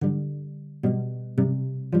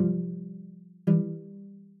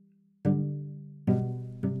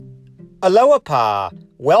Aloha!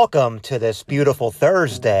 Welcome to this beautiful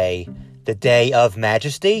Thursday, the Day of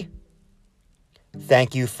Majesty.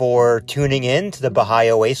 Thank you for tuning in to the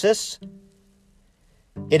Baha'i Oasis.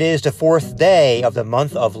 It is the fourth day of the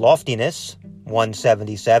month of loftiness,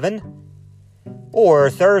 177,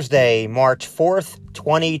 or Thursday, March 4th,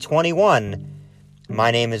 2021.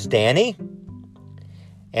 My name is Danny,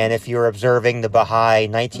 and if you're observing the Baha'i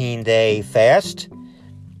 19-day fast,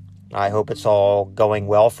 I hope it's all going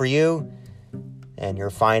well for you, and you're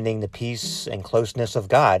finding the peace and closeness of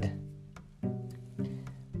God.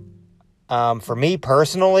 For me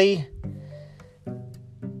personally,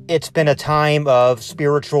 it's been a time of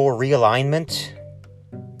spiritual realignment,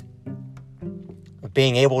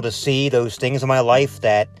 being able to see those things in my life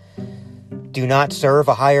that do not serve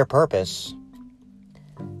a higher purpose.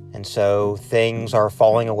 And so things are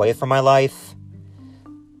falling away from my life,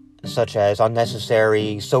 such as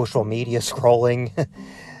unnecessary social media scrolling.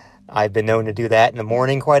 I've been known to do that in the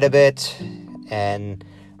morning quite a bit, and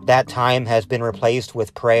that time has been replaced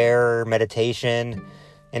with prayer, meditation,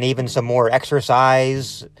 and even some more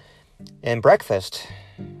exercise and breakfast.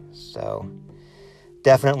 So,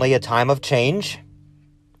 definitely a time of change.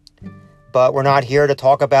 But we're not here to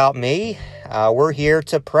talk about me. We're here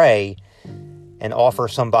to pray and offer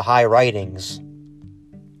some Baha'i writings.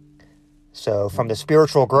 So, from the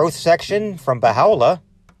spiritual growth section from Baha'u'llah,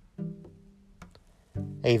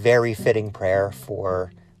 a very fitting prayer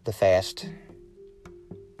for the fast.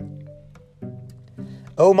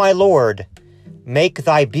 O my Lord, make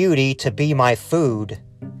thy beauty to be my food,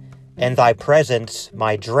 and thy presence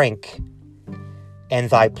my drink, and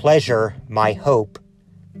thy pleasure my hope,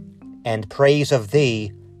 and praise of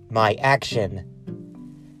thee my action,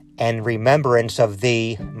 and remembrance of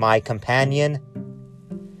thee my companion,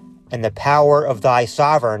 and the power of thy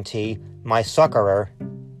sovereignty my succorer,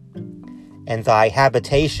 and thy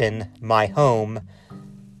habitation my home,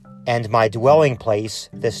 and my dwelling place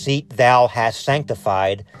the seat thou hast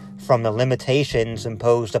sanctified from the limitations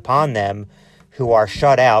imposed upon them who are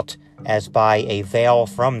shut out as by a veil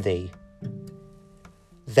from thee.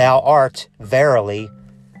 Thou art, verily,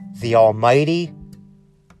 the Almighty,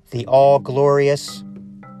 the All-Glorious,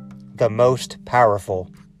 the Most Powerful.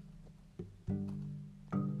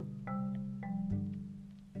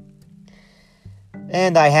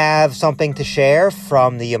 And I have something to share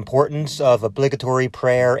from the importance of obligatory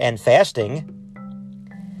prayer and fasting.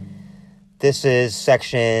 This is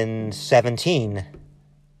section 17.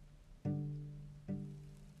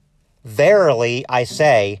 Verily, I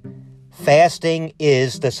say, fasting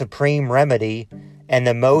is the supreme remedy and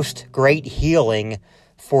the most great healing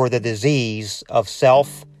for the disease of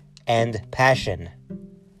self and passion.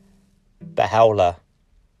 Baha'u'llah.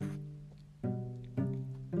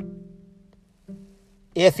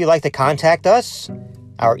 If you'd like to contact us,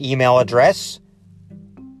 our email address,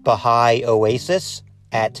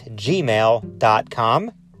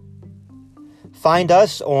 Baha'iOasis@gmail.com. Find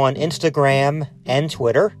us on Instagram and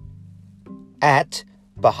Twitter at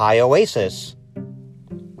Baha'i Oasis.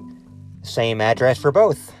 Same address for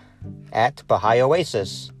both, at Baha'i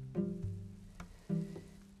Oasis.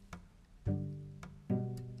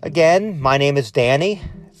 Again, my name is Danny.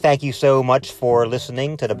 Thank you so much for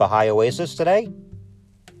listening to the Baha'i Oasis today.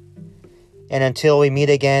 And until we meet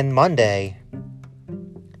again Monday,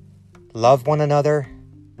 love one another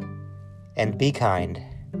and be kind.